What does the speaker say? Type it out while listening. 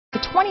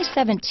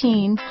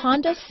2017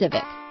 Honda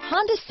Civic.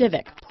 Honda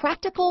Civic,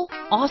 practical,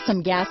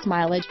 awesome gas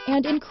mileage,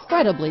 and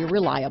incredibly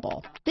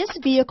reliable. This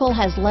vehicle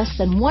has less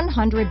than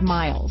 100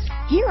 miles.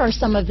 Here are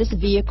some of this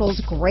vehicle's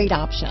great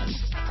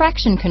options: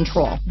 traction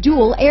control,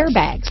 dual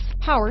airbags,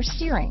 power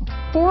steering,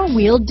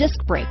 four-wheel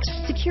disc brakes,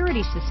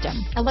 security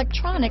system,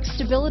 electronic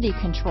stability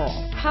control,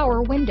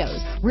 power windows,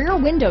 rear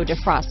window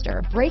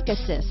defroster, brake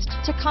assist,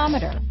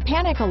 tachometer,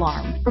 panic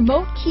alarm,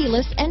 remote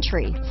keyless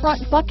entry,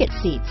 front bucket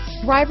seats,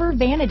 driver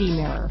vanity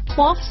mirror,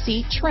 cloth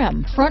seat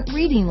trim, front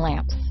reading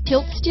lamps,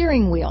 tilt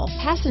steering wheel,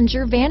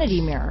 passenger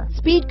vanity mirror,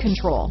 speed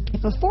control.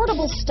 If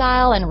affordable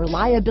style and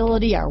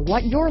reliability are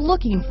what you're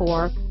looking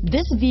for,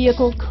 this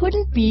vehicle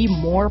couldn't be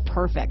more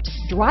perfect.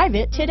 Drive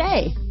it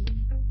today.